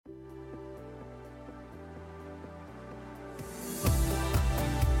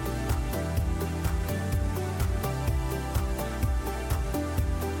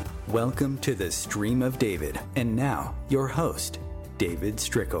Welcome to the Stream of David, and now your host, David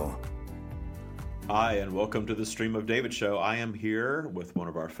Strickel. Hi, and welcome to the Stream of David show. I am here with one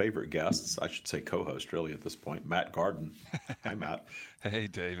of our favorite guests, I should say co-host really at this point, Matt Garden. Hi, Matt. Hey,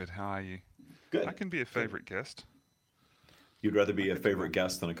 David. How are you? Good. I can be a favorite guest. You'd rather be a favorite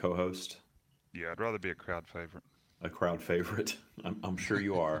guest than a co-host? Yeah, I'd rather be a crowd favorite. A crowd favorite? I'm sure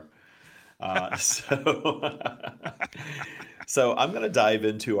you are. So I'm going to dive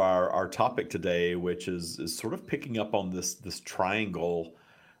into our topic today, which is sort of picking up on this triangle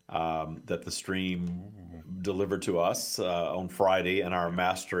that the stream delivered to us on Friday in our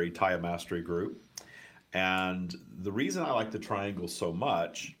Taya Mastery group. And the reason I like the triangle so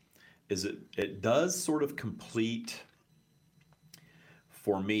much is it does sort of complete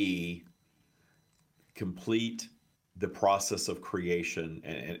the process of creation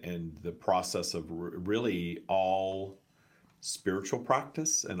and the process of really all spiritual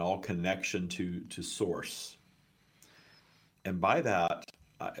practice and all connection to source. And by that,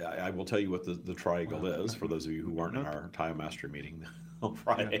 I will tell you what the triangle is for those of you who weren't in our Taya Mastery meeting on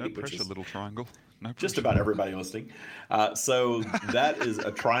Friday. No pressure, little triangle. No pressure. Just about everybody listening. So that is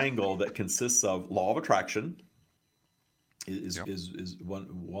a triangle that consists of law of attraction is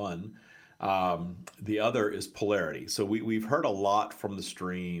one. The other is polarity. So we've heard a lot from the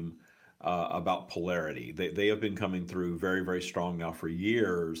stream about polarity. They have been coming through very, very strong now for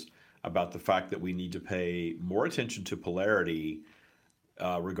years about the fact that we need to pay more attention to polarity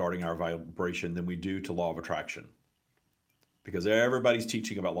regarding our vibration than we do to law of attraction. Because everybody's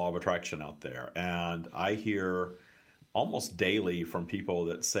teaching about law of attraction out there. And I hear almost daily from people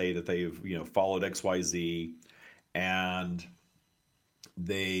that say that they've followed XYZ and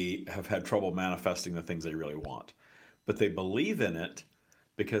they have had trouble manifesting the things they really want. But they believe in it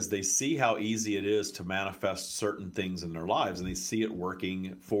because they see how easy it is to manifest certain things in their lives, and they see it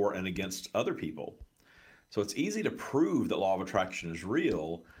working for and against other people. So it's easy to prove that law of attraction is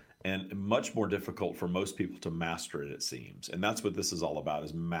real and much more difficult for most people to master it, it seems. And that's what this is all about,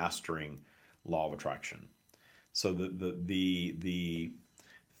 is mastering law of attraction. So the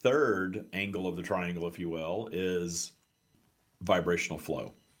third angle of the triangle, if you will, is vibrational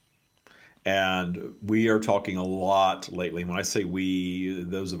flow. And we are talking a lot lately. When I say we,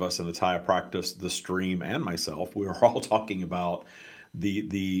 those of us in the Taya practice, the stream, and myself, we are all talking about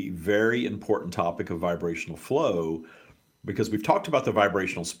the very important topic of vibrational flow, because we've talked about the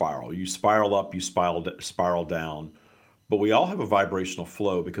vibrational spiral. You spiral up, you spiral down, but we all have a vibrational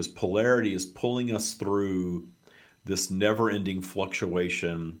flow because polarity is pulling us through this never-ending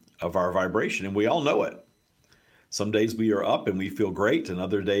fluctuation of our vibration, and we all know it. Some days we are up and we feel great, and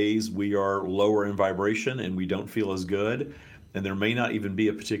other days we are lower in vibration and we don't feel as good, and there may not even be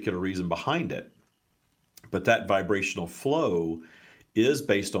a particular reason behind it. But that vibrational flow is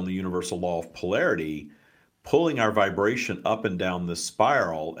based on the universal law of polarity, pulling our vibration up and down this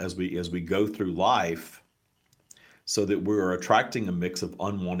spiral as we go through life, so that we're attracting a mix of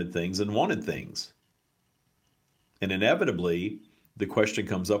unwanted things and wanted things. And inevitably, the question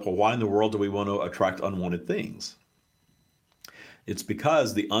comes up, well, why in the world do we want to attract unwanted things? It's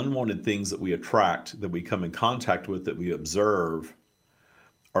because the unwanted things that we attract, that we come in contact with, that we observe,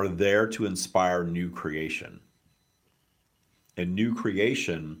 are there to inspire new creation. And new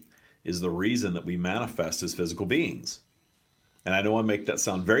creation is the reason that we manifest as physical beings. And I know I make that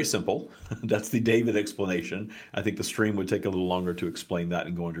sound very simple. That's the David explanation. I think the stream would take a little longer to explain that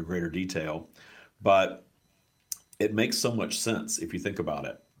and go into greater detail. But it makes so much sense if you think about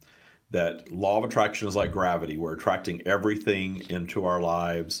it. That law of attraction is like gravity. We're attracting everything into our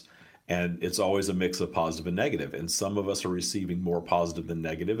lives, and it's always a mix of positive and negative. And some of us are receiving more positive than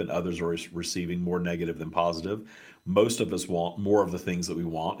negative, and others are receiving more negative than positive. Most of us want more of the things that we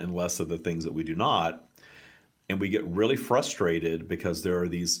want and less of the things that we do not. And we get really frustrated because there are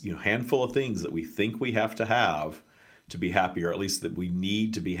these handful of things that we think we have to be happy, or at least that we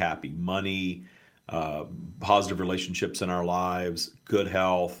need to be happy. Money, positive relationships in our lives, good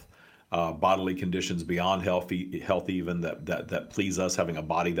health, bodily conditions beyond health even that please us, having a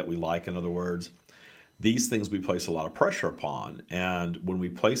body that we like, in other words. These things we place a lot of pressure upon. And when we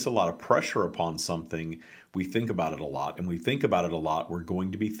place a lot of pressure upon something, we think about it a lot. And we think about it a lot, we're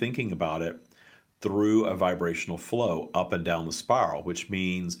going to be thinking about it through a vibrational flow up and down the spiral, which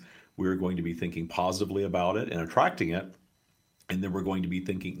means we're going to be thinking positively about it and attracting it. And then we're going to be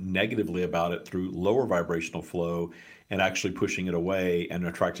thinking negatively about it through lower vibrational flow and actually pushing it away and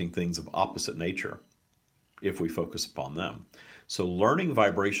attracting things of opposite nature if we focus upon them. So learning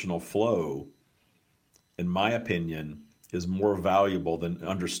vibrational flow, in my opinion, is more valuable than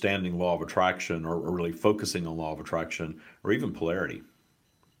understanding law of attraction or really focusing on law of attraction or even polarity.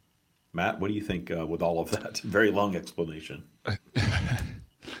 Matt, what do you think with all of that? Very long explanation.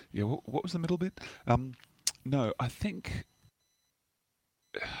 Yeah, what was the middle bit? No, I think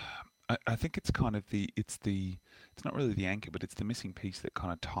I think it's kind of it's not really the anchor, but it's the missing piece that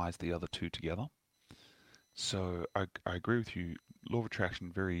kind of ties the other two together. So I agree with you. Law of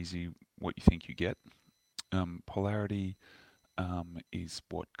attraction, very easy. What you think you get. Polarity is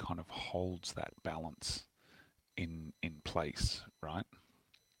what kind of holds that balance in place, right?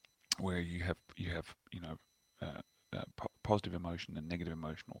 Where you have positive emotion and negative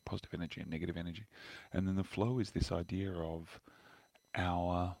emotion, or positive energy and negative energy, and then the flow is this idea of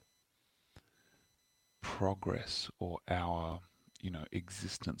our progress or our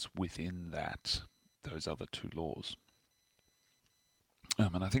existence within those other two laws.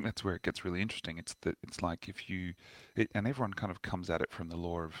 And I think that's where it gets really interesting. It's like and everyone kind of comes at it from the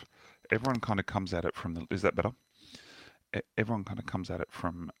law of, everyone kind of comes at it from the, is that better? Everyone kind of comes at it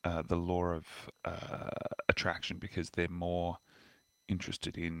from the law of attraction, because they're more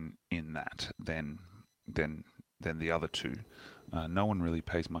interested in that than the other two. No one really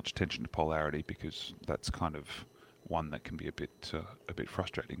pays much attention to polarity, because that's kind of one that can be a bit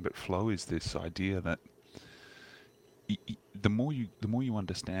frustrating. But flow is this idea that the more you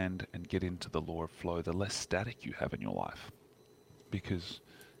understand and get into the law of flow, the less static you have in your life, because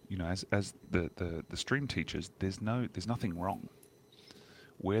as the stream teaches, there's nothing wrong.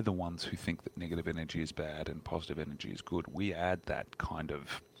 We're the ones who think that negative energy is bad and positive energy is good. We add that kind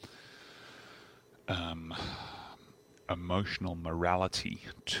of emotional morality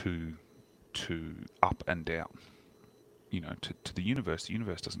to up and down, to the universe. The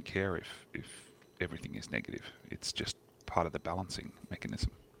universe doesn't care if everything is negative. It's just part of the balancing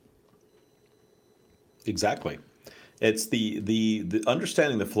mechanism. Exactly. It's the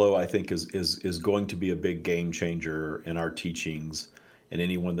understanding the flow, I think, is going to be a big game changer in our teachings, and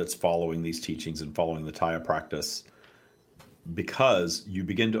anyone that's following these teachings and following the Taya practice, because you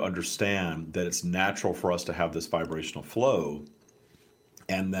begin to understand that it's natural for us to have this vibrational flow,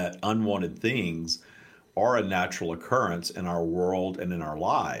 and that unwanted things are a natural occurrence in our world and in our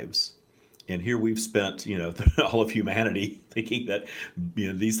lives. And here we've spent, all of humanity thinking that,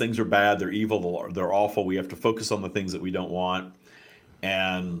 these things are bad, they're evil, they're awful. We have to focus on the things that we don't want.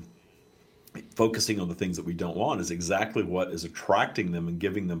 And focusing on the things that we don't want is exactly what is attracting them and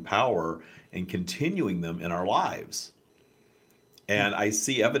giving them power and continuing them in our lives. And I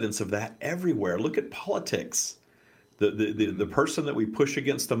see evidence of that everywhere. Look at politics. The person that we push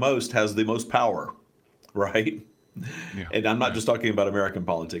against the most has the most power, right? Yeah. And I'm not just talking about American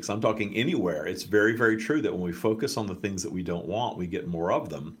politics. I'm talking anywhere. It's very, very true that when we focus on the things that we don't want, we get more of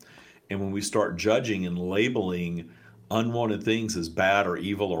them. And when we start judging and labeling unwanted things as bad or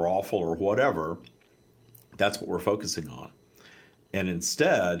evil or awful or whatever, that's what we're focusing on. And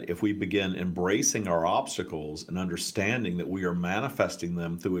instead, if we begin embracing our obstacles and understanding that we are manifesting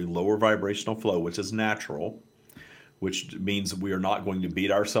them through a lower vibrational flow, which is natural, which means we are not going to beat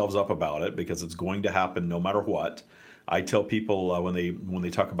ourselves up about it, because it's going to happen no matter what. I tell people when they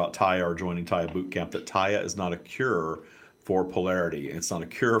talk about Taya or joining Taya Bootcamp that Taya is not a cure for polarity. It's not a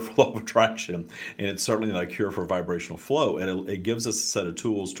cure for law of attraction, and it's certainly not a cure for vibrational flow. And it gives us a set of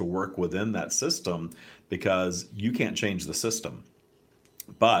tools to work within that system, because you can't change the system.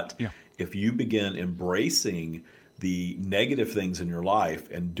 But if you begin embracing the negative things in your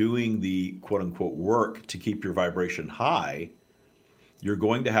life and doing the quote unquote work to keep your vibration high, you're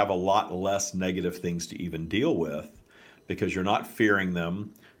going to have a lot less negative things to even deal with, because you're not fearing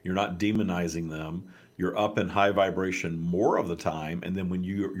them, you're not demonizing them, you're up in high vibration more of the time. And then when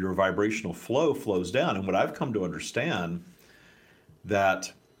your vibrational flow flows down, and what I've come to understand,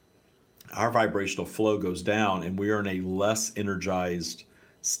 that our vibrational flow goes down and we are in a less energized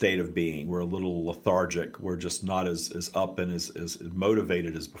state of being. We're a little lethargic. We're just not as up and as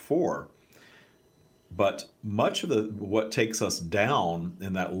motivated as before. But much of what takes us down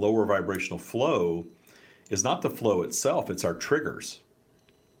in that lower vibrational flow is not the flow itself, it's our triggers.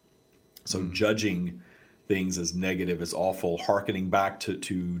 So judging things as negative, as awful, hearkening back to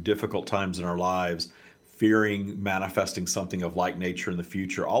difficult times in our lives, fearing manifesting something of like nature in the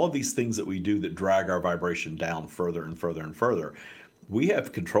future, all of these things that we do that drag our vibration down further and further and further. We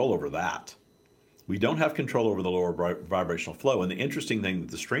have control over that. We don't have control over the lower vibrational flow. And the interesting thing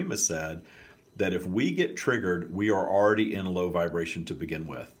that the stream has said, that if we get triggered, we are already in low vibration to begin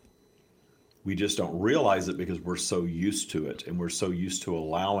with. We just don't realize it because we're so used to it, and we're so used to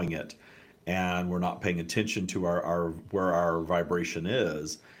allowing it, and we're not paying attention to where our vibration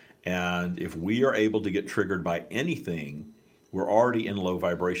is. And if we are able to get triggered by anything, we're already in low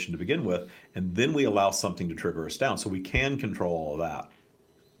vibration to begin with, and then we allow something to trigger us down. So we can control all of that.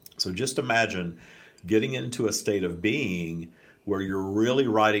 So just imagine getting into a state of being where you're really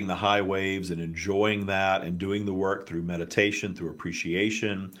riding the high waves and enjoying that and doing the work through meditation, through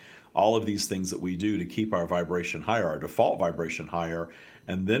appreciation, all of these things that we do to keep our vibration higher, our default vibration higher.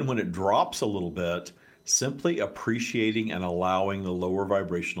 And then when it drops a little bit, simply appreciating and allowing the lower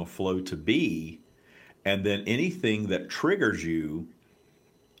vibrational flow to be. And then anything that triggers you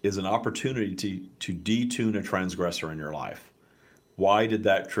is an opportunity to detune a transgressor in your life. Why did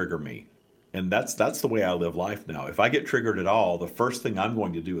that trigger me? And that's the way I live life now. If I get triggered at all, the first thing I'm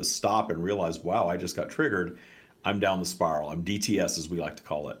going to do is stop and realize, wow, I just got triggered. I'm down the spiral. I'm DTS, as we like to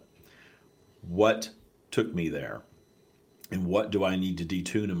call it. What took me there? And what do I need to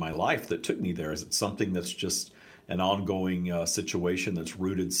detune in my life that took me there? Is it something that's just an ongoing situation that's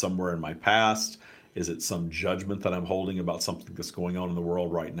rooted somewhere in my past? Is it some judgment that I'm holding about something that's going on in the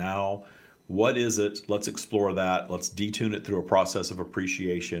world right now? What is it? Let's explore that. Let's detune it through a process of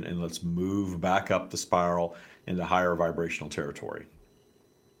appreciation, and let's move back up the spiral into higher vibrational territory.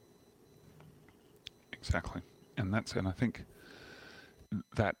 Exactly. And I think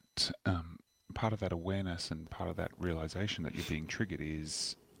that part of that awareness and part of that realization that you're being triggered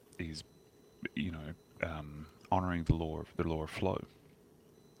is honoring the law of flow,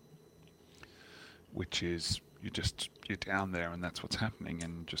 which is you're down there and that's what's happening,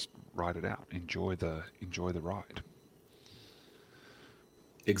 and just ride it out. Enjoy the ride.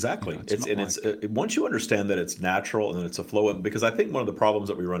 Exactly. Once you understand that it's natural and it's a flow, because I think one of the problems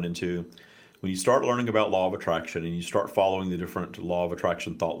that we run into when you start learning about law of attraction and you start following the different law of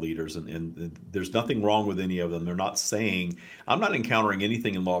attraction thought leaders, and there's nothing wrong with any of them. They're not saying, I'm not encountering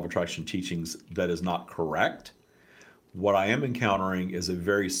anything in law of attraction teachings that is not correct. What I am encountering is a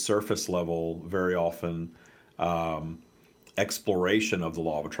very surface level, very often exploration of the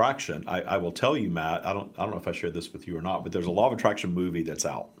law of attraction. I will tell you, Matt, I don't know if I shared this with you or not, but there's a law of attraction movie that's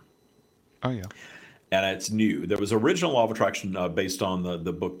out. Oh yeah. And it's new. There was original law of attraction based on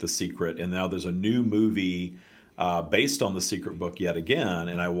the book The Secret, and now there's a new movie based on The Secret book yet again.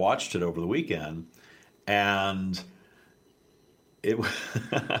 And I watched it over the weekend, and it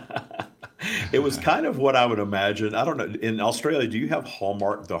it was kind of what I would imagine. I don't know. In Australia, do you have the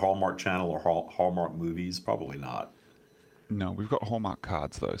Hallmark Channel, or Hallmark movies? Probably not. No, we've got Hallmark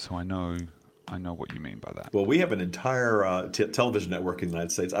cards though, so I know what you mean by that. Well, we have an entire television network in the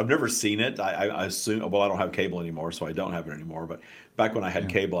United States. I've never seen it. I assume, well, I don't have cable anymore, so I don't have it anymore. But back when I had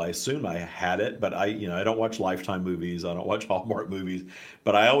cable, I assume I had it. But I don't watch Lifetime movies. I don't watch Hallmark movies.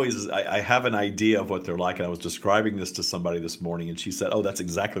 But I have an idea of what they're like. And I was describing this to somebody this morning, and she said, "Oh, that's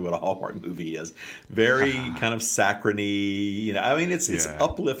exactly what a Hallmark movie is. Very kind of saccharine. It's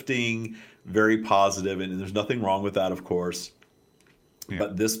uplifting, very positive, and there's nothing wrong with that, of course. Yeah.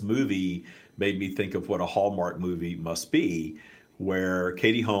 But this movie made me think of what a Hallmark movie must be, where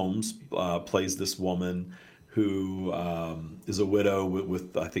Katie Holmes plays this woman who is a widow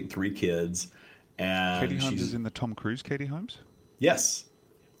with I think 3 kids. And Katie Holmes is in the Tom Cruise Katie Holmes? Yes.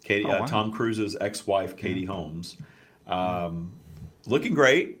 Wow. Tom Cruise's ex-wife, Katie Holmes. Looking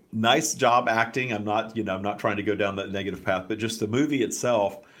great. Nice job acting. I'm not trying to go down that negative path, but just the movie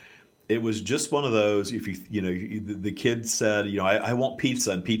itself, it was just one of those, if the kid said, I want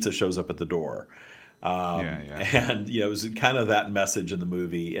pizza, and pizza shows up at the door. And it was kind of that message in the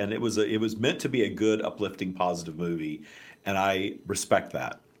movie, and it was meant to be a good, uplifting, positive movie, and I respect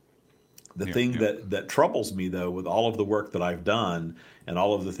that. The thing that troubles me, though, with all of the work that I've done and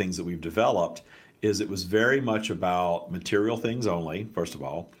all of the things that we've developed, is it was very much about material things only, first of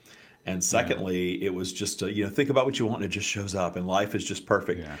all. And secondly, it was just, think about what you want, and it just shows up, and life is just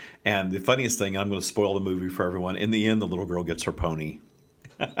perfect. Yeah. And the funniest thing, I'm going to spoil the movie for everyone. In the end, the little girl gets her pony.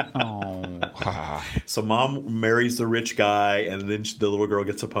 Oh. So mom marries the rich guy, and then the little girl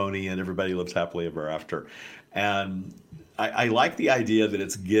gets a pony, and everybody lives happily ever after. And I like the idea that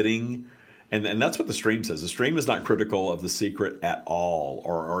it's getting, and that's what the stream says. The stream is not critical of The Secret at all,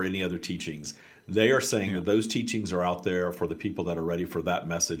 or any other teachings. They are saying that those teachings are out there for the people that are ready for that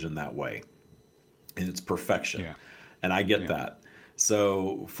message in that way. And it's perfection. Yeah. And I get that.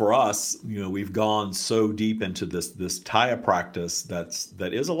 So for us, we've gone so deep into this Taya practice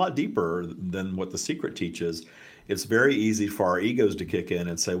that is a lot deeper than what The Secret teaches. It's very easy for our egos to kick in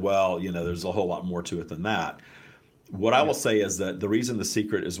and say, well, there's a whole lot more to it than that. What I will say is that the reason The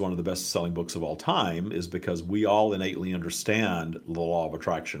Secret is one of the best-selling books of all time is because we all innately understand the law of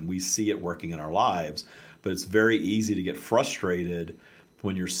attraction. We see it working in our lives, but it's very easy to get frustrated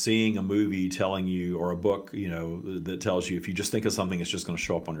when you're seeing a movie telling you, or a book, that tells you if you just think of something, it's just going to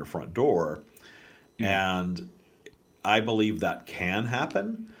show up on your front door. And I believe that can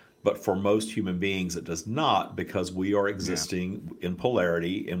happen, But for most human beings, it does not, because we are Yeah. existing in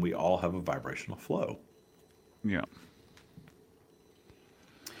polarity and we all have a vibrational flow. Yeah.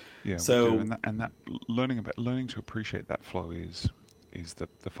 Yeah, we do, So, and that learning to appreciate that flow is the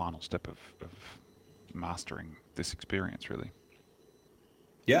final step of mastering this experience, really.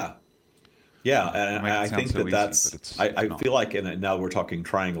 yeah, yeah. We And make it I sound think so that easy, but it's I not. feel like, and now we're talking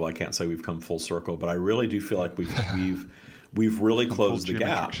triangle, I can't say we've come full circle, but I really do feel like we've really Come full closed the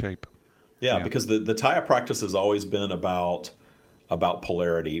geometric gap. shape. Yeah, Yeah. because the Taya practice has always been about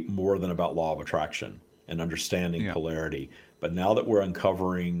polarity more than about law of attraction and understanding Yeah. polarity. But now that we're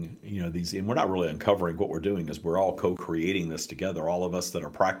uncovering, these, and we're not really uncovering, what we're doing is we're all co-creating this together. All of us that are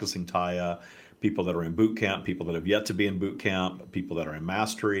practicing Taya, people that are in boot camp, people that have yet to be in boot camp, people that are in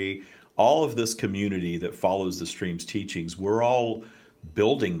mastery, all of this community that follows the stream's teachings, we're all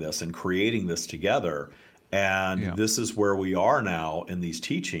building this and creating this together. And Yeah. this is where we are now in these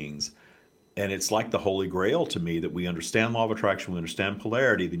teachings. And it's like the holy grail to me, that we understand law of attraction, we understand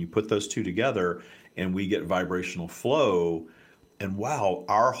polarity, then you put those two together and we get vibrational flow. And wow,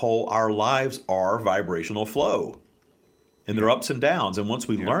 our lives are vibrational flow, and Yeah. they're ups and downs. And once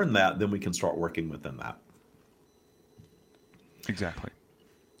we Yeah. learn that, then we can start working within that. Exactly.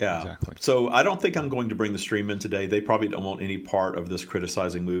 Yeah. Exactly. So I don't think I'm going to bring the stream in today. They probably don't want any part of this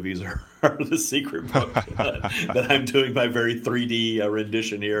criticizing movies or the secret book that I'm doing my very 3D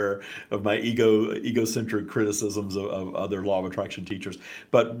rendition here of my egocentric criticisms of other law of attraction teachers.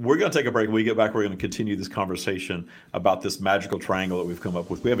 But we're going to take a break. When we get back, we're going to continue this conversation about this magical triangle that we've come up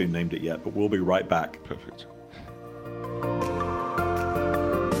with. We haven't even named it yet, but we'll be right back. Perfect.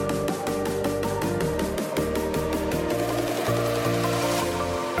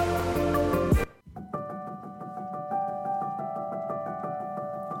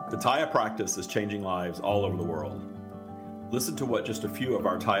 The Taya practice is changing lives all over the world. Listen to what just a few of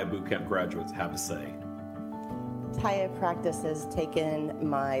our Taya Bootcamp graduates have to say. Taya practice has taken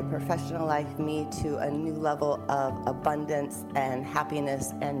my professional life, me, to a new level of abundance and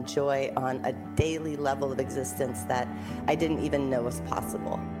happiness and joy on a daily level of existence that I didn't even know was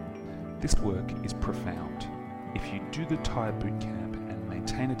possible. This work is profound. If you do the Taya Bootcamp and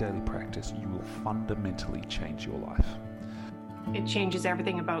maintain a daily practice, you will fundamentally change your life. It changes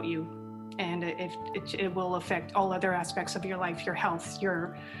everything about you, and it will affect all other aspects of your life, your health,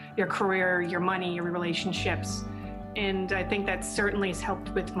 your career, your money, your relationships. And I think that certainly has helped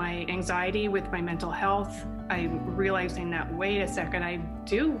with my anxiety, with my mental health. I'm realizing that, wait a second, I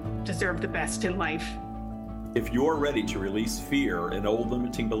do deserve the best in life. If you're ready to release fear and old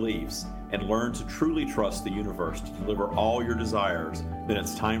limiting beliefs and learn to truly trust the universe to deliver all your desires, then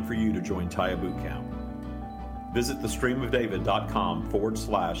it's time for you to join Taya Bootcamp. Visit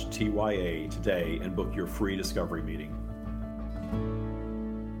thestreamofdavid.com/TYA today and book your free discovery meeting.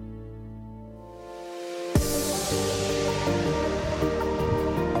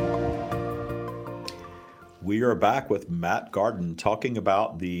 We are back with Matt Garden talking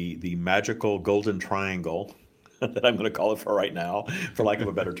about the magical golden triangle that I'm going to call it for right now, for lack of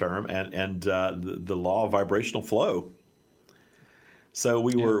a better term, and the law of vibrational flow. So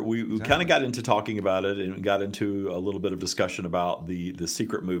we exactly. kind of got into talking about it, and got into a little bit of discussion about the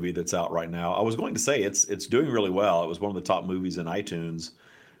secret movie that's out right now. I was going to say it's doing really well. It was one of the top movies in iTunes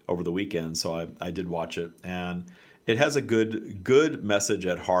over the weekend, so I did watch it, and it has a good message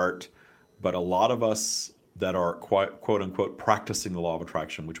at heart. But a lot of us that are quote unquote practicing the law of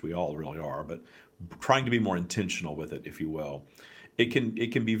attraction, which we all really are, but trying to be more intentional with it, if you will, it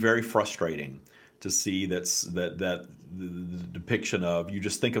can be very frustrating to see that the depiction of, you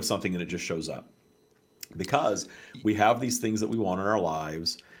just think of something and it just shows up, because we have these things that we want in our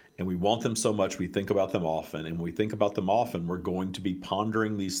lives, and we want them so much we think about them often, and when we think about them often, we're going to be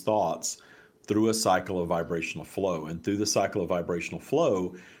pondering these thoughts through a cycle of vibrational flow. And through the cycle of vibrational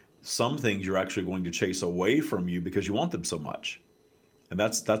flow, some things you're actually going to chase away from you because you want them so much. And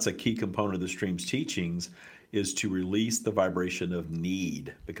that's a key component of the stream's teachings, is to release the vibration of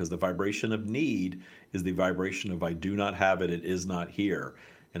need, because the vibration of need is the vibration of I do not have it, it is not here.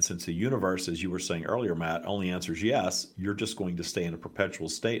 And since the universe, as you were saying earlier, Matt, only answers yes, you're just going to stay in a perpetual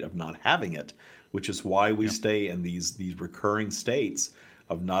state of not having it, which is why we stay in these recurring states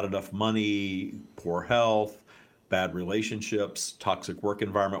of not enough money, poor health, bad relationships, toxic work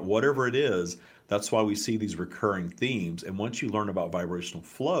environment, whatever it is. That's why we see these recurring themes. And once you learn about vibrational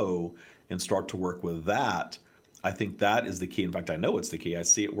flow and start to work with that, I think that is the key. In fact, I know it's the key. I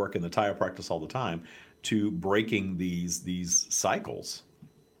see it work in the Taya practice all the time, to breaking these cycles.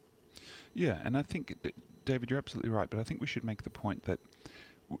 Yeah, and I think, David, you're absolutely right. But I think we should make the point that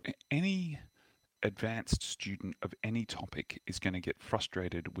any advanced student of any topic is going to get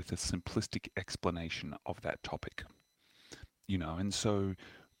frustrated with a simplistic explanation of that topic. And so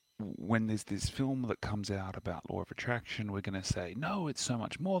when there's this film that comes out about law of attraction, we're going to say, no, it's so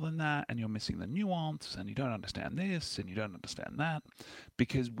much more than that, and you're missing the nuance, and you don't understand this, and you don't understand that,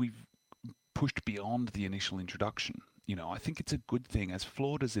 because we've pushed beyond the initial introduction. I think it's a good thing, as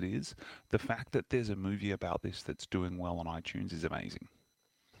flawed as it is. The fact that there's a movie about this that's doing well on iTunes is amazing.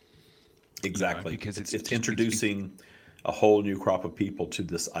 Exactly, because it's introducing a whole new crop of people to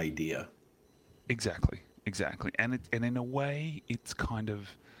this idea. Exactly, and in a way, it's kind of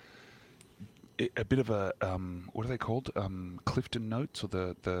a bit of a what are they called? Clifton Notes, or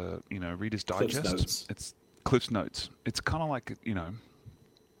the Reader's Digest. Cliff's Notes. It's Cliff's Notes. It's kind of like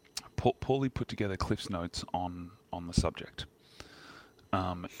poorly put together Cliff's Notes on the subject,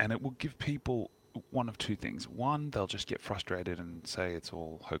 and it will give people one of two things. One, they'll just get frustrated and say it's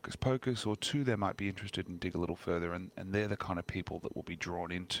all hocus pocus, or two, they might be interested and dig a little further, and they're the kind of people that will be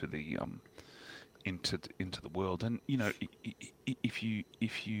drawn into the into the world. And if you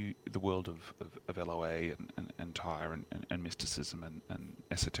the world of LOA and Tyre and mysticism and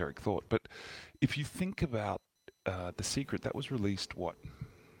esoteric thought. But if you think about The Secret, that was released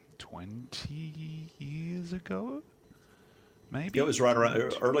 20 years ago, maybe? Yeah, it was right around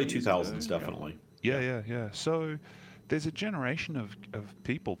early 2000s, definitely. Yeah. So there's a generation of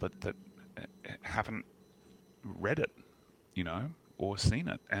people that haven't read it, or seen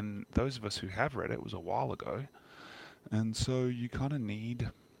it. And those of us who have read it was a while ago. And so you kind of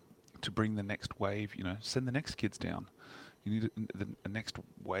need to bring the next wave, send the next kids down. You need the next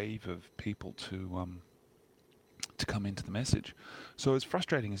wave of people to come into the message. So as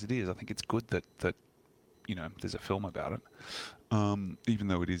frustrating as it is, I think it's good that there's a film about it, even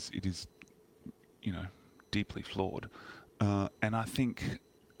though it is deeply flawed. And I think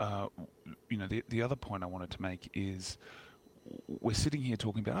the other point I wanted to make is, we're sitting here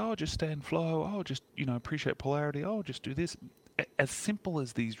talking about, just stay in flow, just appreciate polarity, just do this. As simple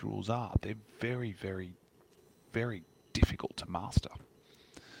as these rules are, they're very, very, very difficult to master.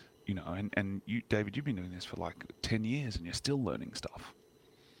 And you, David, you've been doing this for like 10 years and you're still learning stuff.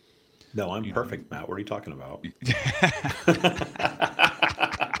 No, I'm perfect, Matt. What are you talking about?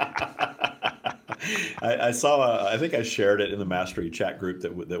 I saw. I think I shared it in the Mastery chat group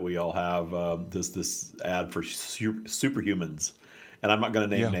that we all have. This ad for superhumans, and I'm not going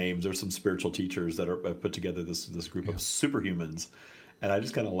to name names. There's some spiritual teachers that have put together this group of superhumans, and I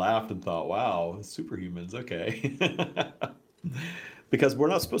just kind of laughed and thought, "Wow, superhumans, okay." Because we're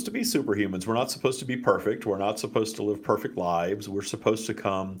not supposed to be superhumans. We're not supposed to be perfect. We're not supposed to live perfect lives. We're supposed to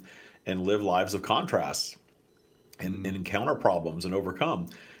come and live lives of contrasts and encounter problems and overcome.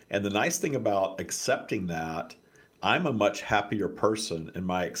 And the nice thing about accepting that, I'm a much happier person in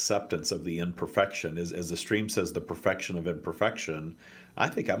my acceptance of the imperfection. As the stream says, the perfection of imperfection. I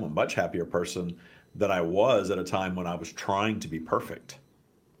think I'm a much happier person than I was at a time when I was trying to be perfect.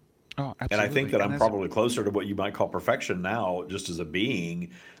 Oh, absolutely. And I think that I'm probably closer to what you might call perfection now, just as a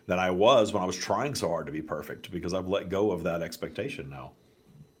being, than I was when I was trying so hard to be perfect, because I've let go of that expectation now.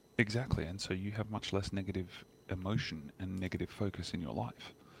 Exactly. And so you have much less negative emotion and negative focus in your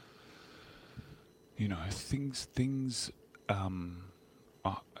life. Things, and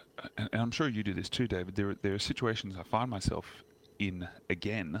I'm sure you do this too, David. There are situations I find myself in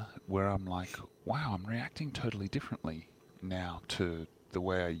again where I'm like, wow, I'm reacting totally differently now to the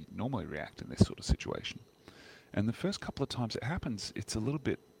way I normally react in this sort of situation. And the first couple of times it happens, it's a little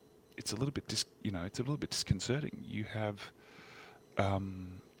bit disconcerting. You have,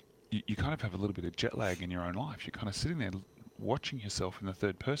 you kind of have a little bit of jet lag in your own life. You're kind of sitting there watching yourself in the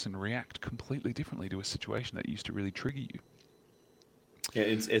third person react completely differently to a situation that used to really trigger you. Yeah,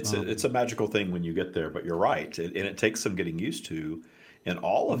 it's a magical thing when you get there, but you're right. And it takes some getting used to. And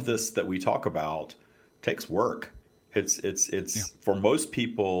all of this that we talk about takes work. It's for most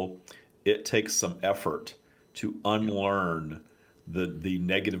people, it takes some effort to unlearn the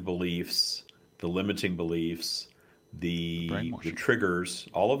negative beliefs, the limiting beliefs, the triggers,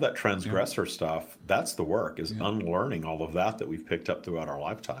 all of that transgressor stuff. That's the work, is unlearning all of that we've picked up throughout our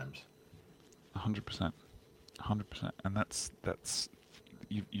lifetimes. 100%, and that's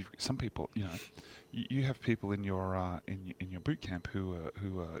you've some people, you have people in your boot camp who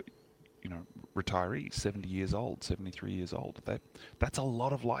are retirees, 70 years old, 73 years old. That's a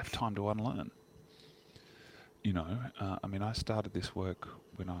lot of lifetime to unlearn. I started this work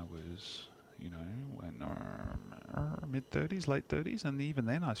when I was, mid-30s, late 30s, and even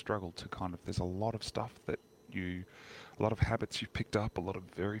then I struggled to there's a lot of stuff a lot of habits you've picked up, a lot of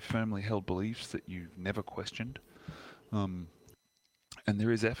very firmly held beliefs that you've never questioned. And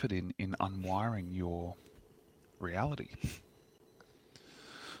there is effort in unwiring your reality.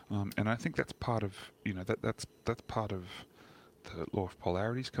 And I think that's part of, that's part of the law of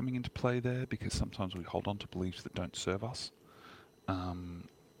polarities coming into play there, because sometimes we hold on to beliefs that don't serve us. And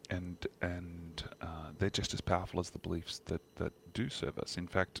they're just as powerful as the beliefs that do serve us. In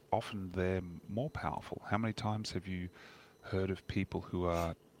fact, often they're more powerful. How many times have you heard of people who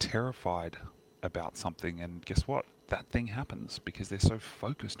are terrified about something, and guess what? That thing happens because they're so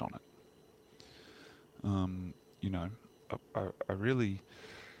focused on it. I really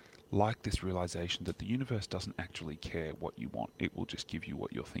like this realization that the universe doesn't actually care what you want. It will just give you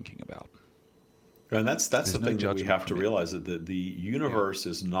what you're thinking about. And that's the There's no thing that we judgment have to from it. realize, that the universe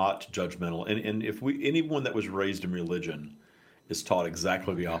is not judgmental. And if anyone that was raised in religion is taught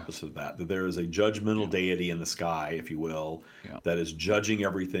exactly the opposite of that there is a judgmental deity in the sky, if you will, that is judging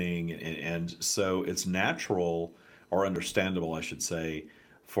everything. And so it's natural, or understandable, I should say,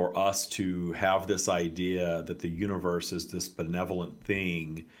 for us to have this idea that the universe is this benevolent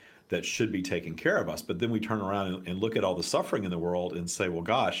thing that should be taking care of us. But then we turn around and look at all the suffering in the world and say, well,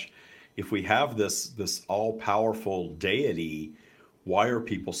 gosh, if we have this all-powerful deity, why are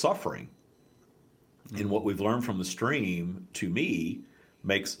people suffering? And what we've learned from the stream, to me,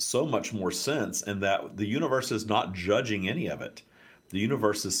 makes so much more sense, and that the universe is not judging any of it. The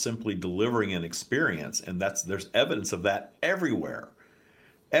universe is simply delivering an experience, and there's evidence of that everywhere.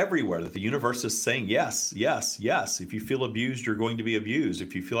 Everywhere, that the universe is saying, yes, yes, yes. If you feel abused, you're going to be abused.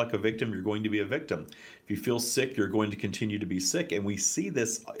 If you feel like a victim, you're going to be a victim. If you feel sick, you're going to continue to be sick. And we see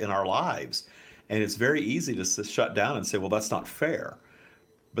this in our lives. And it's very easy to shut down and say, well, that's not fair.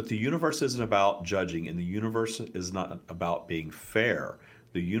 But the universe isn't about judging, and the universe is not about being fair.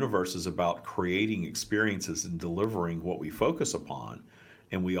 The universe is about creating experiences and delivering what we focus upon.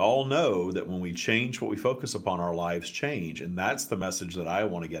 And we all know that when we change what we focus upon, our lives change. And that's the message that I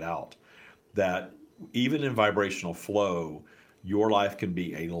want to get out, that even in vibrational flow, your life can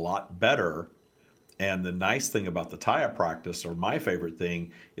be a lot better. And the nice thing about the Taya practice, or my favorite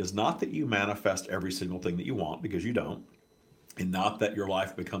thing, is not that you manifest every single thing that you want, because you don't. And not that your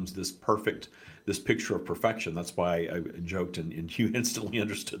life becomes this picture of perfection. That's why I joked, and you instantly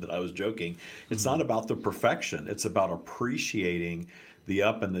understood that I was joking. It's not about the perfection. It's about appreciating the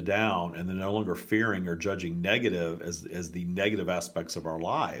up and the down, and then no longer fearing or judging negative as the negative aspects of our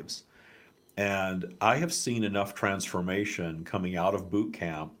lives. And I have seen enough transformation coming out of boot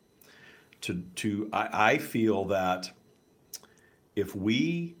camp I feel that if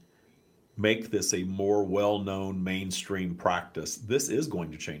we make this a more well-known mainstream practice, this is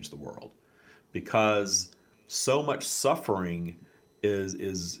going to change the world, because so much suffering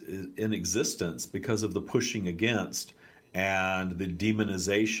is in existence because of the pushing against and the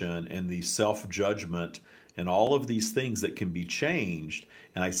demonization and the self-judgment and all of these things that can be changed.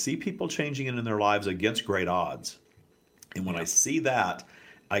 And I see people changing it in their lives against great odds. And when I see that,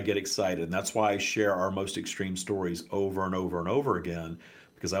 I get excited. And that's why I share our most extreme stories over and over and over again,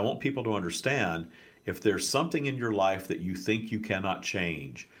 because I want people to understand, if there's something in your life that you think you cannot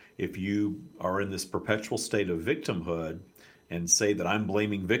change, if you are in this perpetual state of victimhood and say that I'm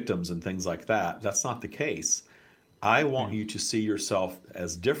blaming victims and things like that, that's not the case. I want you to see yourself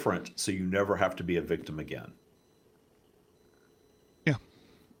as different, so you never have to be a victim again.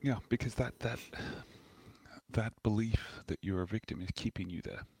 Yeah, because that belief that you're a victim is keeping you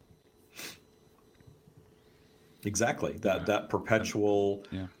there. Exactly. That perpetual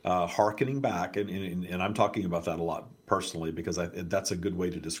hearkening back, and I'm talking about that a lot personally, because that's a good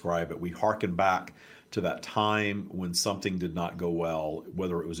way to describe it. We hearken back to that time when something did not go well,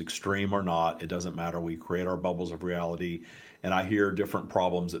 whether it was extreme or not. It doesn't matter. We create our bubbles of reality, and I hear different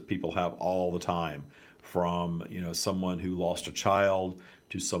problems that people have all the time, from someone who lost a child,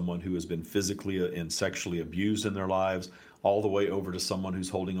 to someone who has been physically and sexually abused in their lives, all the way over to someone who's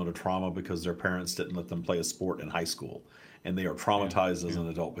holding on to trauma because their parents didn't let them play a sport in high school, and they are traumatized as an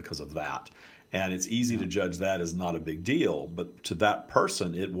adult because of that. And it's easy to judge that as not a big deal, but to that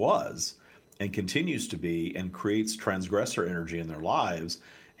person it was, and continues to be, and creates transgressor energy in their lives.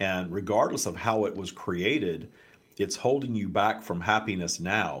 And regardless of how it was created, it's holding you back from happiness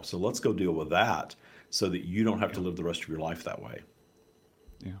now. So let's go deal with that, so that you don't have to live the rest of your life that way.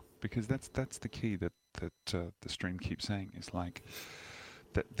 Yeah, because that's the key that the stream keeps saying, is like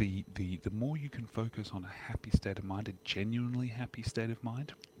that the more you can focus on a happy state of mind, a genuinely happy state of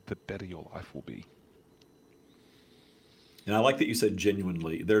mind, the better your life will be. And I like that you said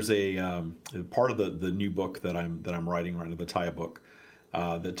genuinely. There's a part of the new book that I'm writing right now, the Taya book,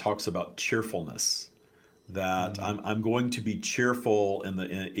 that talks about cheerfulness. That I'm going to be cheerful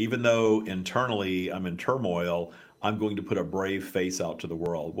even though internally I'm in turmoil. I'm going to put a brave face out to the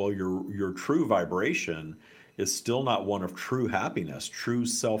world. Well, your true vibration is still not one of true happiness, true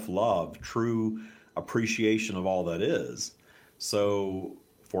self-love, true appreciation of all that is. So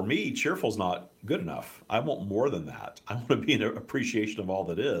for me, cheerful is not good enough. I want more than that. I want to be in appreciation of all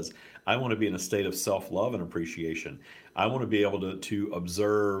that is. I want to be in a state of self-love and appreciation. I want to be able to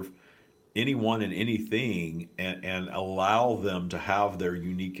observe anyone and anything and allow them to have their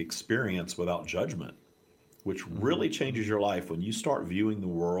unique experience without judgment, which really changes your life when you start viewing the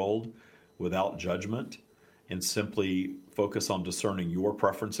world without judgment and simply focus on discerning your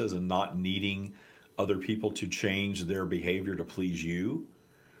preferences and not needing other people to change their behavior to please you.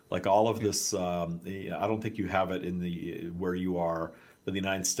 Like all of this, I don't think you have it in the where you are, but in the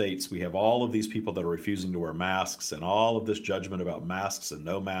United States, we have all of these people that are refusing to wear masks and all of this judgment about masks and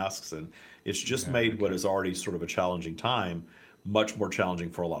no masks. And it's just made what is already sort of a challenging time much more challenging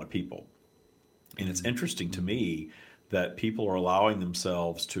for a lot of people. And it's interesting to me that people are allowing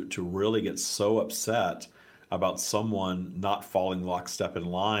themselves to really get so upset about someone not falling lockstep in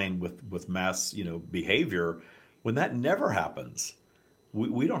line with mass, behavior, when that never happens.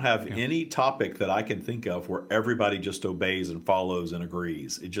 We don't have any topic that I can think of where everybody just obeys and follows and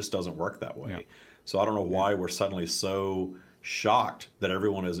agrees. It just doesn't work that way. Yeah. So I don't know why we're suddenly so shocked that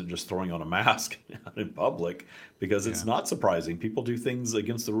everyone isn't just throwing on a mask in public, because it's not surprising. People do things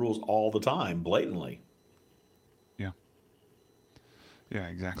against the rules all the time, blatantly. Yeah,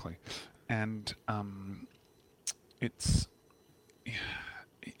 exactly. And it's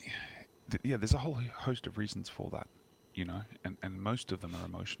there's a whole host of reasons for that, and most of them are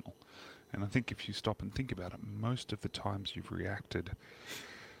emotional. And I think if you stop and think about it, most of the times you've reacted,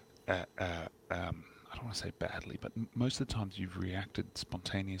 I don't want to say badly, but most of the times you've reacted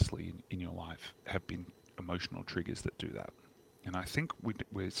spontaneously in your life have been emotional triggers that do that. And I think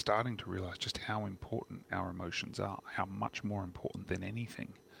we're starting to realize just how important our emotions are, how much more important than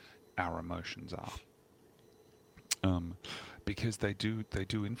anything our emotions are. Because they do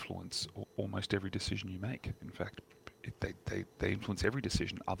influence almost every decision you make. In fact, they influence every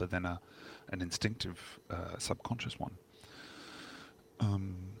decision other than an instinctive subconscious one.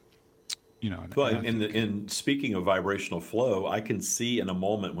 Well, in speaking of vibrational flow, I can see in a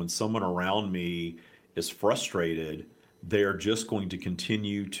moment when someone around me is frustrated, they're just going to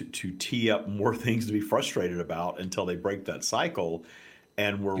continue to tee up more things to be frustrated about until they break that cycle.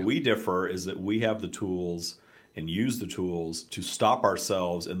 And where we differ is that we have the tools and use the tools to stop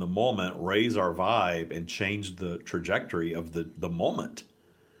ourselves in the moment, raise our vibe, and change the trajectory of the moment,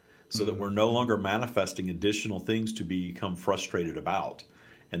 so that we're no longer manifesting additional things to become frustrated about.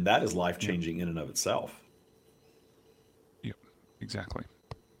 And that is life-changing in and of itself. Yep, exactly.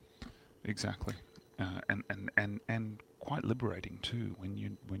 And quite liberating too when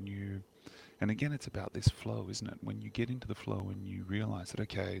you and again, it's about this flow, isn't it? When you get into the flow and you realize that,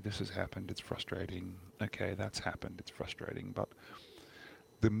 okay, this has happened, it's frustrating. Okay, that's happened, it's frustrating. But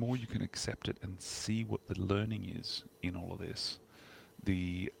the more you can accept it and see what the learning is in all of this,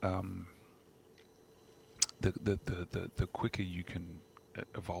 the quicker you can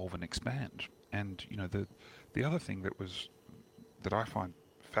evolve and expand. And the other thing that I find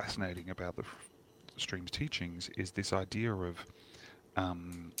fascinating about the Stream's teachings is this idea of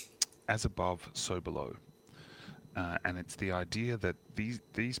as above, so below. And it's the idea that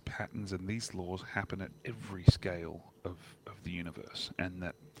these patterns and these laws happen at every scale of the universe, and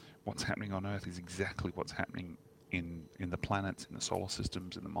that what's happening on Earth is exactly what's happening in the planets, in the solar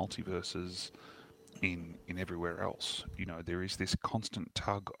systems, in the multiverses, in everywhere else. There is this constant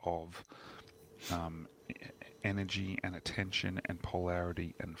tug of energy and attention and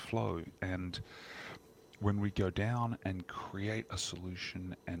polarity and flow. And when we go down and create a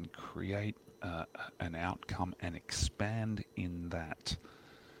solution and create an outcome and expand in that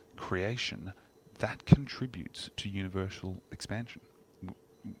creation, that contributes to universal expansion.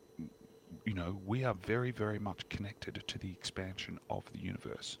 We are very, very much connected to the expansion of the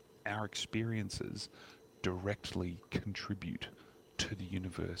universe. Our experiences directly contribute to the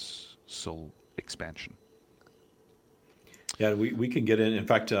universal expansion. Yeah, we can get in. In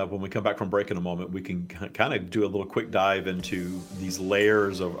fact, when we come back from break in a moment, we can kind of do a little quick dive into these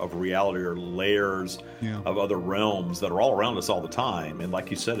layers of reality, or layers of other realms that are all around us all the time. And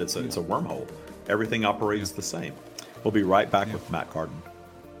like you said, it's a wormhole. Everything operates the same. We'll be right back with Matt Cardon.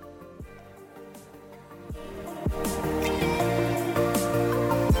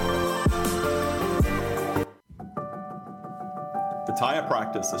 The Taya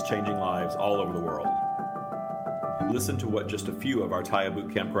practice is changing lives all over the world. Listen to what just a few of our Taya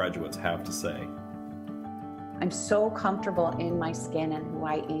Bootcamp graduates have to say. I'm so comfortable in my skin and who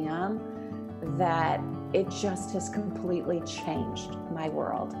I am that it just has completely changed my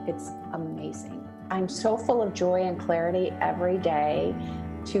world. It's amazing. I'm so full of joy and clarity every day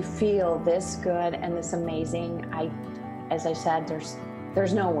to feel this good and this amazing. As I said,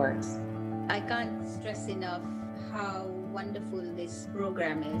 there's no words. I can't stress enough how wonderful this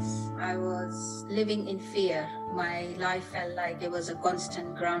program is. I was living in fear. My life felt like it was a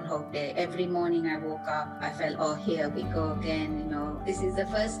constant Groundhog Day. Every morning I woke up, I felt, oh, here we go again. You know, this is the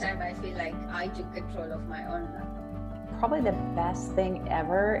first time I feel like I took control of my own life. Probably the best thing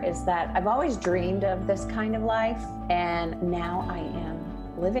ever is that I've always dreamed of this kind of life, and now I am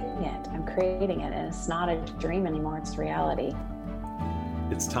living it. I'm creating it, and it's not a dream anymore, it's reality.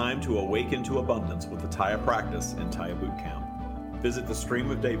 It's time to awaken to abundance with the Taya Practice and Taya Bootcamp. Visit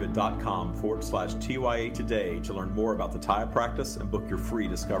thestreamofdavid.com/TYA today to learn more about the Taya Practice and book your free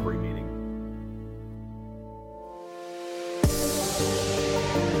discovery meeting.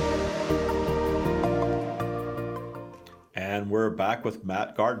 And we're back with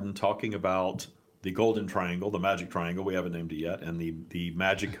Matt Garden talking about the golden triangle, the magic triangle, we haven't named it yet, and the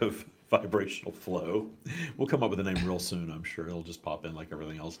magic of vibrational flow. We'll come up with a name real soon, I'm sure. It'll just pop in like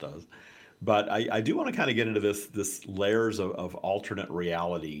everything else does. But I do want to kind of get into this layers of alternate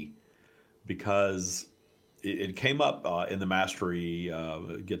reality, because it came up in the mastery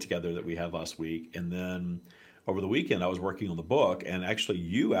get-together that we had last week. And then over the weekend, I was working on the book, and actually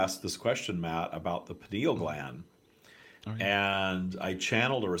you asked this question, Matt, about the pineal gland. Oh, yeah. And I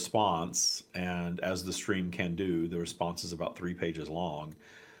channeled a response, and as the stream can do, the response is about 3 pages long.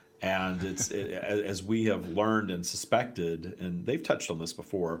 And as we have learned and suspected, and they've touched on this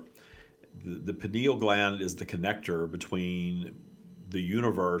before, the pineal gland is the connector between the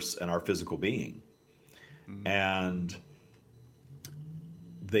universe and our physical being. Mm-hmm. And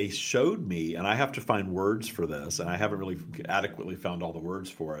they showed me, and I have to find words for this, and I haven't really adequately found all the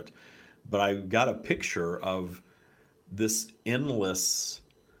words for it, but I got a picture of this endless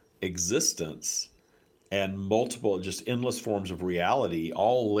existence and multiple, just endless forms of reality,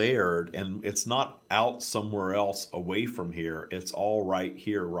 all layered, and it's not out somewhere else away from here. It's all right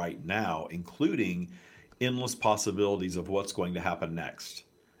here, right now, including endless possibilities of what's going to happen next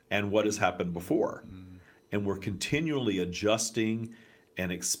and what has happened before. Mm-hmm. And we're continually adjusting and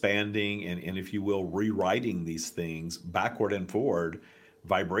expanding and, if you will, rewriting these things backward and forward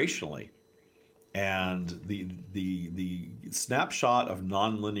vibrationally. And the snapshot of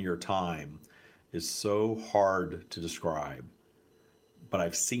nonlinear time is so hard to describe, but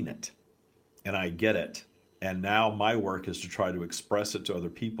I've seen it and I get it. And now my work is to try to express it to other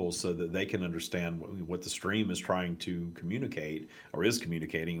people so that they can understand what the stream is trying to communicate, or is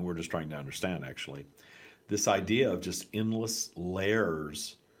communicating, and we're just trying to understand, actually. This idea of just endless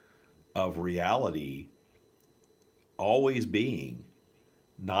layers of reality always being,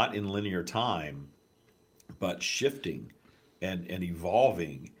 not in linear time, but shifting and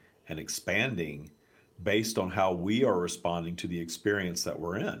evolving and expanding based on how we are responding to the experience that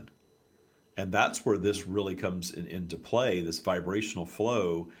we're in. And that's where this really comes into play. This vibrational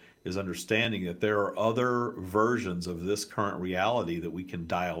flow is understanding that there are other versions of this current reality that we can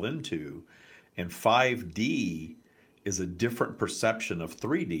dial into. And 5D is a different perception of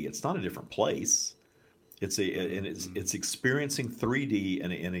 3D. It's not a different place. It's experiencing 3D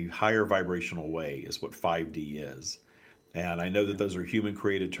in a higher vibrational way is what 5D is. And I know that those are human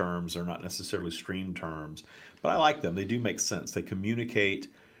created terms. They're not necessarily stream terms, but I like them. They do make sense. They communicate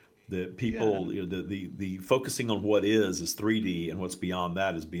that people, yeah. You know, the focusing on what is 3D, and what's beyond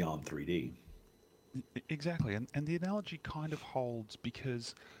that is beyond 3D. Exactly. And the analogy kind of holds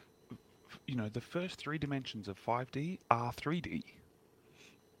because, you know, the first 3 dimensions of 5D are 3D.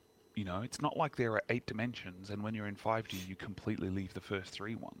 You know, it's not like there are 8 dimensions, and when you're in 5D, you completely leave the first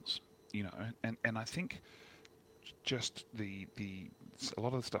 3 ones. You know, and I think just a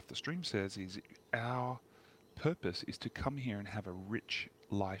lot of the stuff the stream says is our purpose is to come here and have a rich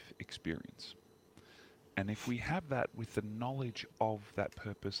life experience. And if we have that with the knowledge of that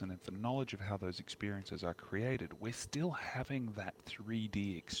purpose and the knowledge of how those experiences are created, we're still having that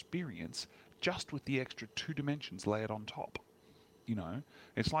 3D experience just with the extra 2 dimensions layered on top. You know,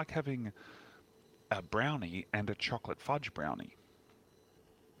 it's like having a brownie and a chocolate fudge brownie.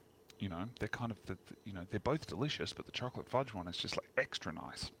 You know, they're kind of, they're both delicious, but the chocolate fudge one is just like extra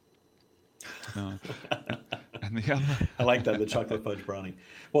nice. And the other... I like that, the chocolate fudge brownie.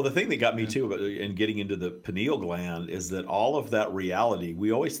 Well, the thing that got me too in getting into the pineal gland is that all of that reality,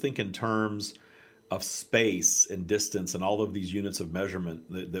 we always think in terms of space and distance and all of these units of measurement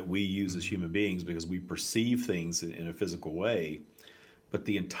that we use as human beings because we perceive things in a physical way. But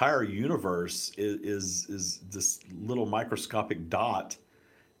the entire universe is this little microscopic dot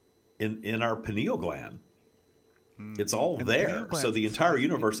in our pineal gland. It's all And the pineal there. So gland's the the entire size.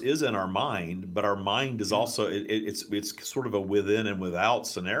 universe is in our mind, but our mind is also it's sort of a within and without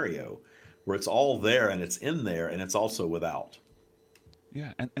scenario, where it's all there and it's in there and it's also without.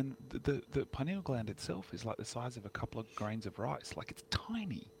 Yeah, and the pineal gland itself is like the size of a couple of grains of rice. Like it's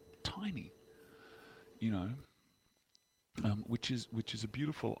tiny, tiny. You know, which is a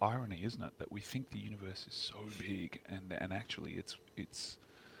beautiful irony, isn't it? That we think the universe is so big, and actually it's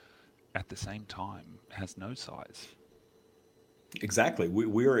at the same time has no size. Exactly.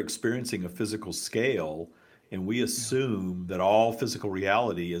 We are experiencing a physical scale, and we assume that all physical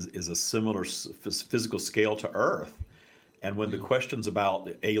reality is a similar physical scale to Earth. And when the questions about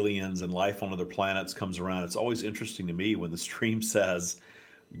aliens and life on other planets comes around, it's always interesting to me when the stream says,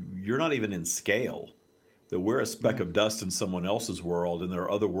 you're not even in scale, that we're a speck of dust in someone else's world, and there are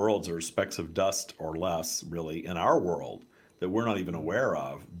other worlds that are specks of dust or less, really, in our world that we're not even aware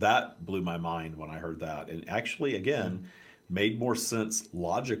of. That blew my mind when I heard that. And actually, again, made more sense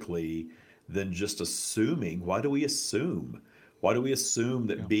logically than just assuming. Why do we assume? Why do we assume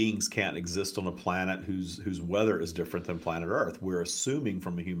that beings can't exist on a planet whose weather is different than planet Earth? We're assuming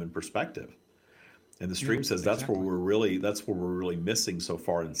from a human perspective. And the stream says that's exactly. where we're really missing so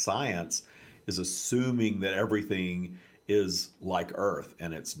far in science, is assuming that everything is like Earth,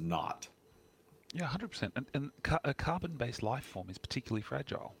 and it's not. Yeah, 100%. And a carbon-based life form is particularly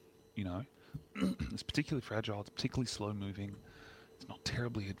fragile. You know, it's particularly fragile. It's particularly slow-moving. It's not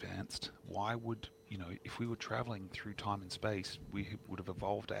terribly advanced. Why would, you know, if we were traveling through time and space, we would have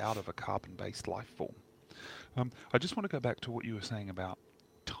evolved out of a carbon-based life form. I just want to go back to what you were saying about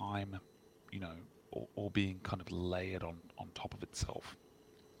time, you know, or being kind of layered on top of itself.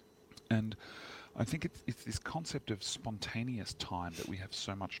 And I think it's this concept of spontaneous time that we have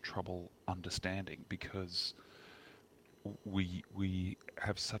so much trouble understanding, because we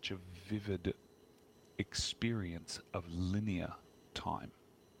have such a vivid experience of linear time.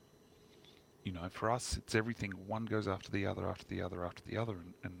 You know, for us, it's everything. One goes after the other, after the other, after the other,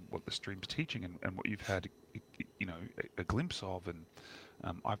 and what the stream's teaching, and what you've had, you know, a glimpse of, and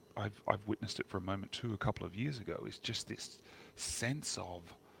I've witnessed it for a moment too, a couple of years ago, is just this sense of,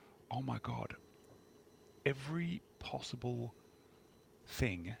 oh my God, every possible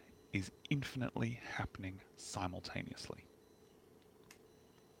thing is infinitely happening simultaneously.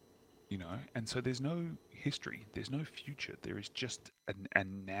 You know, and so there's no history, there's no future, there is just a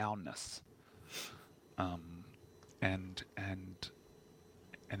nowness. And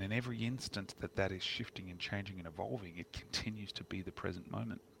in every instant that is shifting and changing and evolving, it continues to be the present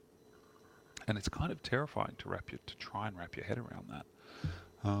moment. And it's kind of terrifying to try and wrap your head around that.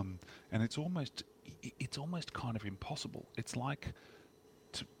 And it's almost kind of impossible. It's like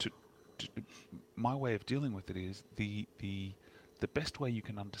my way of dealing with it is the best way you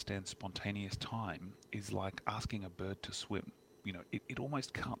can understand spontaneous time is like asking a bird to swim. You know, it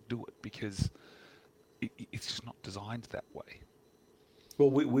almost can't do it because it's just not designed that way. Well,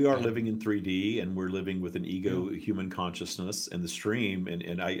 we are living in 3D, and we're living with an ego human consciousness in the stream.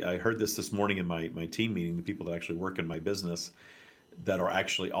 And I heard this morning in my team meeting, the people that actually work in my business that are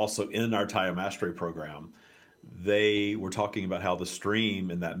actually also in our Taya Mastery program. They were talking about how the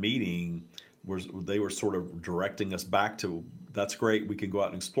stream in that meeting they were sort of directing us back to, that's great, we can go out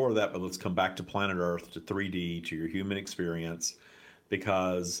and explore that, but let's come back to planet Earth, to 3D, to your human experience,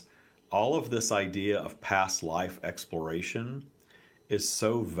 because all of this idea of past life exploration is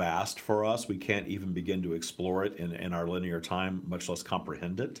so vast for us, we can't even begin to explore it in our linear time, much less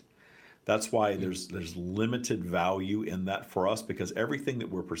comprehend it. That's why there's limited value in that for us, because everything that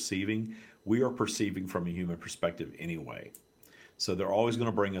we're perceiving, we are perceiving from a human perspective anyway. So they're always going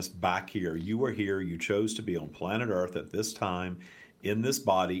to bring us back here. You are here. You chose to be on planet Earth at this time, in this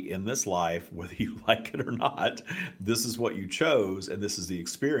body, in this life, whether you like it or not. This is what you chose, and this is the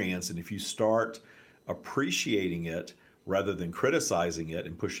experience. And if you start appreciating it rather than criticizing it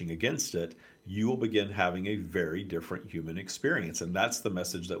and pushing against it, you will begin having a very different human experience. And that's the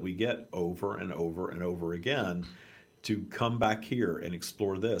message that we get over and over and over again, to come back here and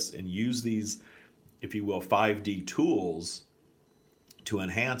explore this and use these, if you will, 5D tools to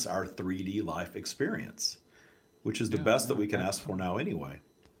enhance our 3D life experience, which is the best that we can ask for now anyway.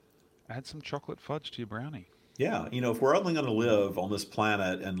 Add some chocolate fudge to your brownie. Yeah, you know, if we're only going to live on this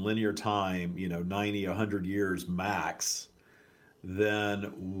planet in linear time, 90, 100 years max, then,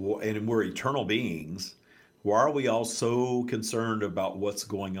 and we're eternal beings, why are we all so concerned about what's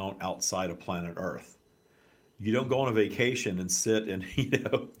going on outside of planet Earth? You don't go on a vacation and sit and, you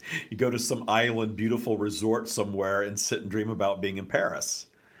go to some island, beautiful resort somewhere and sit and dream about being in Paris.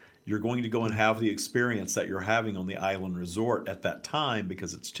 You're going to go and have the experience that you're having on the island resort at that time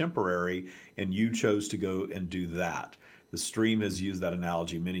because it's temporary and you chose to go and do that. The stream has used that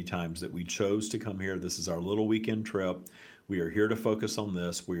analogy many times that we chose to come here. This is our little weekend trip. We are here to focus on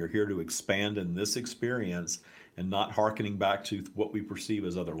this. We are here to expand in this experience and not hearkening back to what we perceive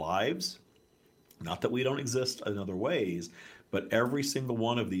as other lives. Not that we don't exist in other ways, but every single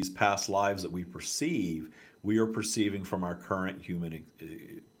one of these past lives that we perceive, we are perceiving from our current human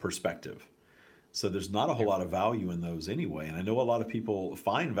perspective. So there's not a whole lot of value in those anyway. And I know a lot of people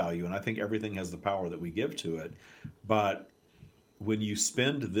find value, and I think everything has the power that we give to it. But when you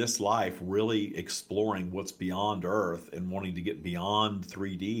spend this life really exploring what's beyond Earth and wanting to get beyond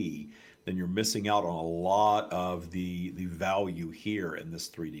 3D, then you're missing out on a lot of the value here in this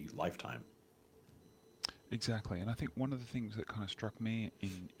 3D lifetime. Exactly, and I think one of the things that kind of struck me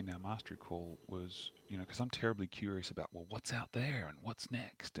in our mastery call was, because I'm terribly curious about, well, what's out there and what's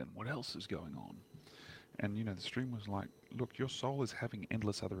next and what else is going on. And, the stream was like, look, your soul is having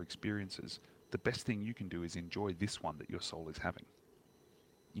endless other experiences. The best thing you can do is enjoy this one that your soul is having.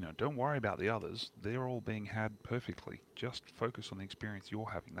 Don't worry about the others. They're all being had perfectly. Just focus on the experience you're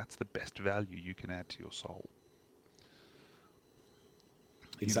having. That's the best value you can add to your soul.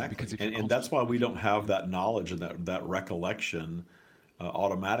 Exactly. And that's why we don't have that knowledge and that recollection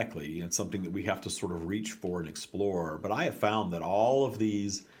automatically. It's something that we have to sort of reach for and explore. But I have found that all of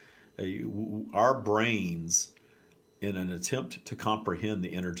these, our brains, in an attempt to comprehend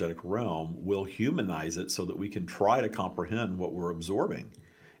the energetic realm, will humanize it so that we can try to comprehend what we're absorbing.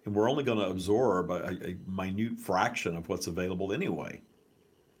 And we're only going to absorb a minute fraction of what's available anyway.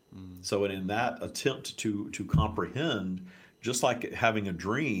 So in that attempt to comprehend, just like having a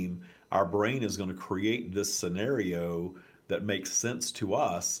dream, our brain is going to create this scenario that makes sense to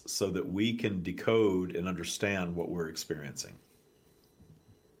us so that we can decode and understand what we're experiencing.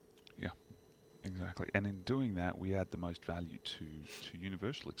 Yeah, exactly. And in doing that, we add the most value to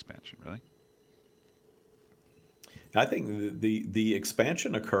universal expansion, really. I think the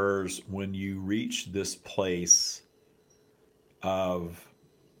expansion occurs when you reach this place of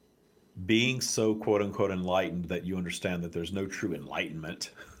being so quote unquote enlightened that you understand that there's no true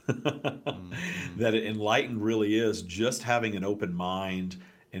enlightenment. That enlightened really is just having an open mind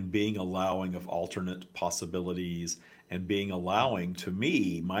and being allowing of alternate possibilities and being allowing, to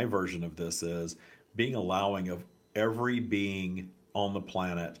me, my version of this is being allowing of every being on the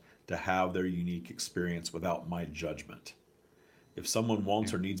planet to have their unique experience without my judgment. If someone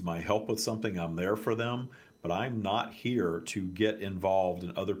wants or needs my help with something, I'm there for them. But I'm not here to get involved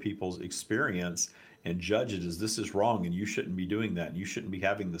in other people's experience and judge it as this is wrong and you shouldn't be doing that and you shouldn't be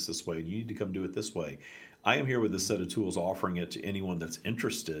having this way and you need to come do it this way. I am here with a set of tools offering it to anyone that's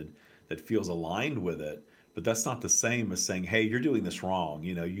interested, that feels aligned with it. But that's not the same as saying, hey, you're doing this wrong.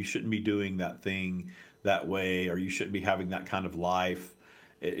 You shouldn't be doing that thing that way, or you shouldn't be having that kind of life.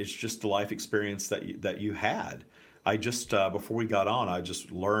 It's just the life experience that you had. I just, before we got on, I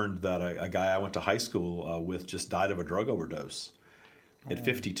just learned that a guy I went to high school with just died of a drug overdose at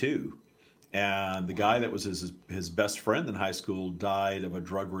 52. And the guy that was his best friend in high school died of a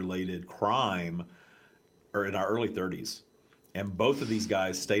drug-related crime or in our early 30s. And both of these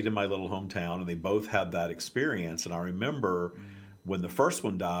guys stayed in my little hometown, and they both had that experience. And I remember when the first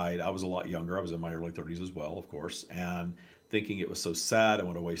one died, I was a lot younger. I was in my early 30s as well, of course, and thinking it was so sad and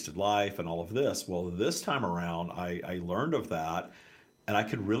what a wasted life and all of this. Well, this time around, I learned of that, and I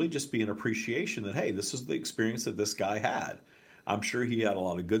could really just be an appreciation that, hey, this is the experience that this guy had. I'm sure he had a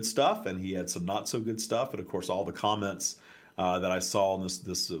lot of good stuff, and he had some not so good stuff. And of course, all the comments that I saw on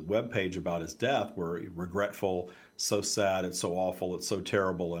this webpage about his death were regretful, so sad, it's so awful, it's so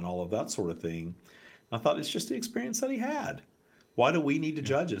terrible, and all of that sort of thing. And I thought it's just the experience that he had. Why do we need to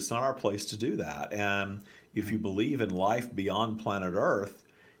judge it? It's not our place to do that. And if you believe in life beyond planet Earth,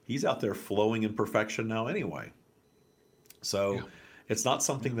 he's out there flowing in perfection now anyway. So it's not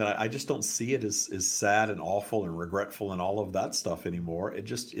something that I just don't see it as sad and awful and regretful and all of that stuff anymore. It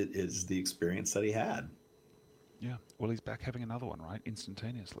is the experience that he had. Yeah. Well, he's back having another one, right?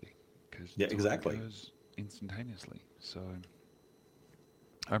 Instantaneously. Yeah, exactly. Goes instantaneously. So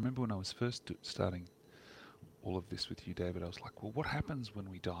I remember when I was first starting all of this with you, David, I was like, well, what happens when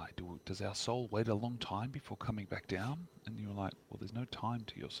we die? Does our soul wait a long time before coming back down? And you were like, well, there's no time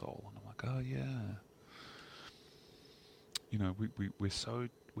to your soul. And I'm like, oh yeah. We're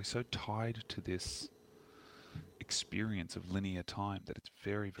so tied to this experience of linear time that it's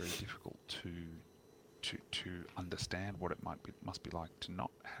very, very difficult to understand what it must be like to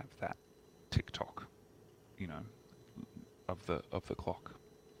not have that tick-tock, of the clock.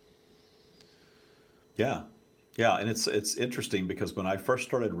 Yeah. Yeah, and it's interesting because when I first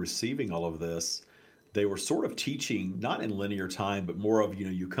started receiving all of this, they were sort of teaching not in linear time, but more of,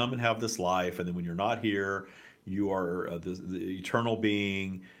 you come and have this life, and then when you're not here, you are the eternal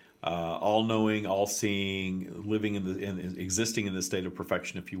being, all knowing, all seeing, living existing in this state of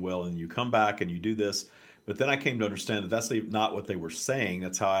perfection, if you will, and you come back and you do this. But then I came to understand that that's not what they were saying.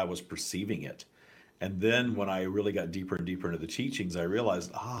 That's how I was perceiving it. And then when I really got deeper and deeper into the teachings, I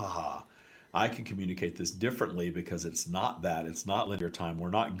realized, I can communicate this differently because it's not that. It's not linear time.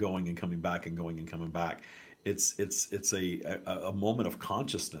 We're not going and coming back and going and coming back. It's a moment of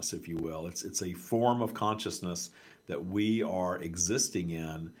consciousness, if you will. It's a form of consciousness that we are existing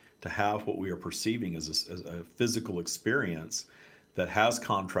in to have what we are perceiving as a physical experience that has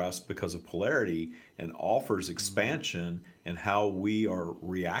contrast because of polarity and offers expansion in how we are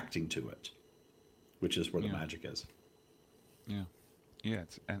reacting to it, which is where the magic is. Yeah.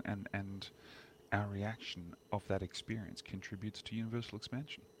 It's, and our reaction of that experience contributes to universal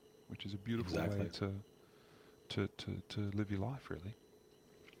expansion, which is a beautiful way to live your life, really.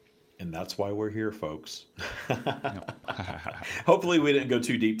 And that's why we're here, folks. Hopefully we didn't go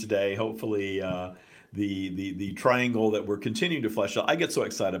too deep today. Hopefully the triangle that we're continuing to flesh out. I get so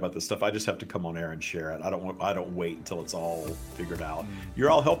excited about this stuff. I just have to come on air and share it. I don't wait until it's all figured out. You're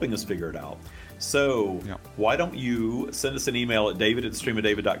all helping us figure it out. So why don't you send us an email at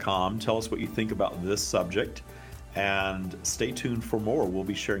david@streamofdavid.com. Tell us what you think about this subject, and stay tuned for more. We'll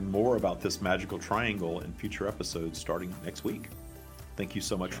be sharing more about this magical triangle in future episodes starting next week. Thank you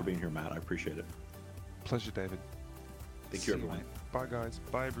so much for being here, Matt. I appreciate it. Pleasure, David. Thank you, everyone. Bye, guys.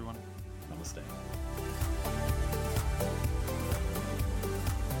 Bye, everyone. Namaste.